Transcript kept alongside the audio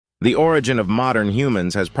The origin of modern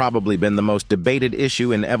humans has probably been the most debated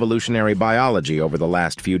issue in evolutionary biology over the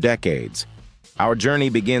last few decades. Our journey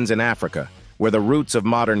begins in Africa, where the roots of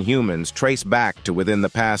modern humans trace back to within the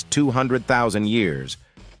past 200,000 years.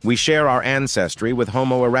 We share our ancestry with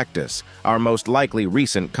Homo erectus, our most likely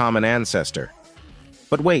recent common ancestor.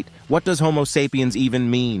 But wait, what does Homo sapiens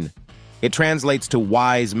even mean? It translates to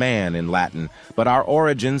wise man in Latin, but our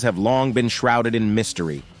origins have long been shrouded in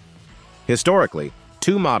mystery. Historically,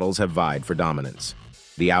 two models have vied for dominance: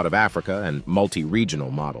 the out-of-Africa and multi-regional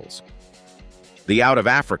models. The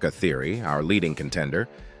out-of-Africa theory, our leading contender,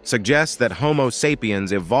 suggests that Homo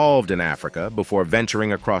sapiens evolved in Africa before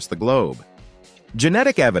venturing across the globe.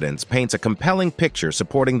 Genetic evidence paints a compelling picture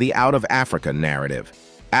supporting the out-of-Africa narrative.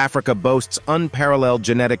 Africa boasts unparalleled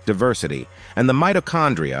genetic diversity, and the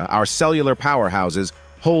mitochondria, our cellular powerhouses,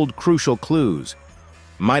 hold crucial clues.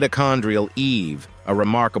 Mitochondrial Eve, a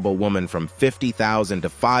remarkable woman from 50,000 to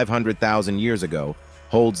 500,000 years ago,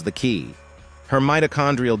 holds the key. Her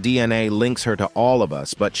mitochondrial DNA links her to all of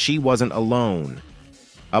us, but she wasn't alone.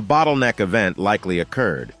 A bottleneck event likely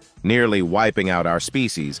occurred, nearly wiping out our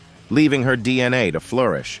species, leaving her DNA to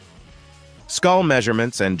flourish. Skull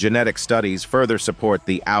measurements and genetic studies further support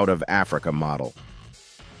the out-of-Africa model.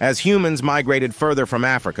 As humans migrated further from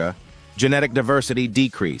Africa, genetic diversity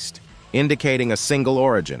decreased, indicating a single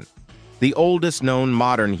origin. The oldest known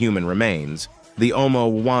modern human remains, the Homo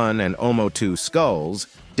 1 and Homo 2 skulls,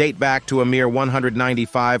 date back to a mere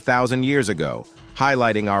 195,000 years ago,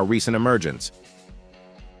 highlighting our recent emergence.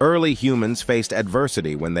 Early humans faced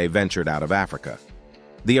adversity when they ventured out of Africa.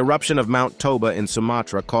 The eruption of Mount Toba in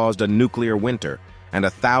Sumatra caused a nuclear winter and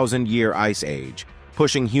a 1,000-year ice age,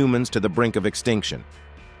 pushing humans to the brink of extinction.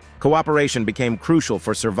 Cooperation became crucial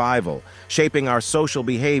for survival, shaping our social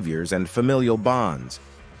behaviors and familial bonds.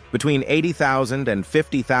 Between 80,000 and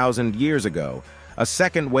 50,000 years ago, a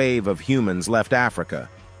second wave of humans left Africa.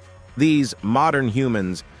 These modern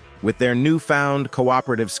humans, with their newfound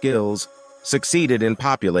cooperative skills, succeeded in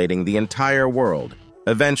populating the entire world,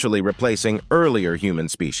 eventually replacing earlier human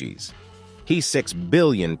species. 6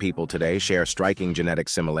 billion people today share striking genetic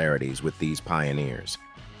similarities with these pioneers.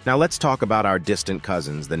 Now let's talk about our distant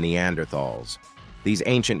cousins, the Neanderthals. These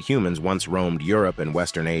ancient humans once roamed Europe and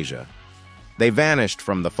Western Asia. They vanished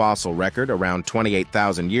from the fossil record around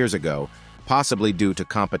 28,000 years ago, possibly due to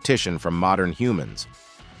competition from modern humans.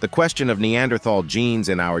 The question of Neanderthal genes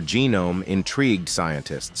in our genome intrigued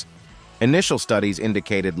scientists. Initial studies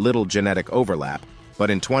indicated little genetic overlap, but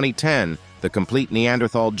in 2010, the complete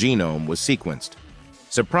Neanderthal genome was sequenced.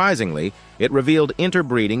 Surprisingly, it revealed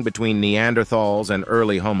interbreeding between Neanderthals and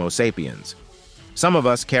early Homo sapiens. Some of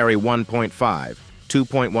us carry 1.5,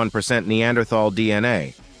 2.1% Neanderthal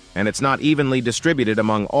DNA, and it's not evenly distributed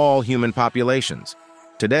among all human populations.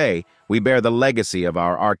 Today, we bear the legacy of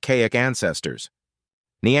our archaic ancestors.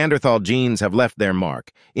 Neanderthal genes have left their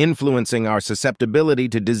mark, influencing our susceptibility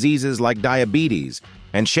to diseases like diabetes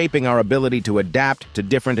and shaping our ability to adapt to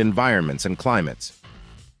different environments and climates.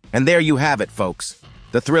 And there you have it, folks.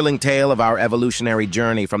 The thrilling tale of our evolutionary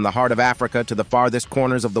journey from the heart of Africa to the farthest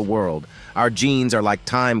corners of the world. Our genes are like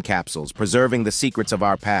time capsules, preserving the secrets of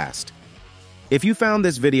our past. If you found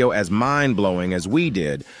this video as mind-blowing as we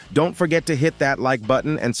did, don't forget to hit that like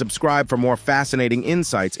button and subscribe for more fascinating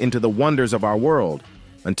insights into the wonders of our world.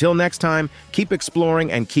 Until next time, keep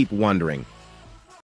exploring and keep wondering.